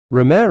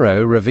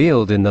Romero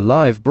revealed in the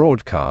live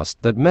broadcast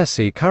that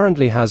Messi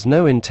currently has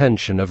no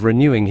intention of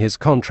renewing his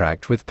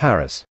contract with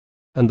Paris,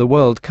 and the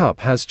World Cup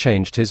has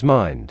changed his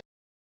mind.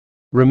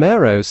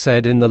 Romero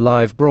said in the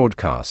live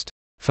broadcast,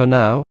 "For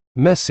now,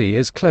 Messi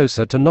is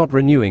closer to not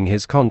renewing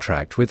his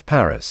contract with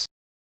Paris.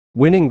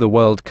 Winning the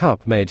World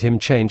Cup made him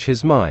change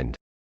his mind.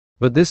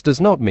 But this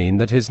does not mean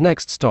that his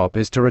next stop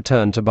is to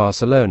return to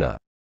Barcelona."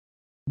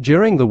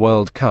 During the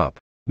World Cup,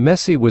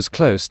 Messi was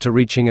close to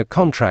reaching a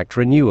contract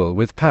renewal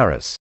with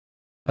Paris.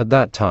 At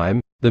that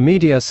time, the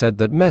media said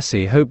that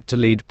Messi hoped to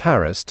lead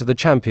Paris to the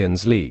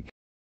Champions League.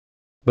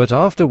 But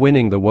after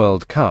winning the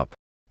World Cup,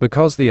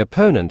 because the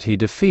opponent he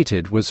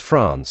defeated was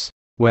France,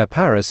 where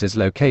Paris is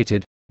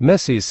located,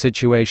 Messi's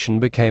situation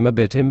became a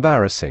bit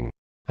embarrassing,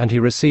 and he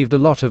received a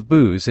lot of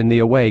boos in the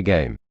away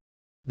game.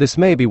 This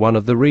may be one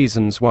of the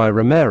reasons why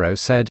Romero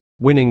said,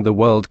 winning the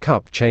World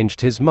Cup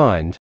changed his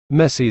mind.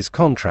 Messi's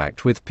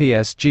contract with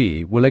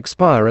PSG will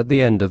expire at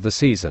the end of the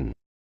season.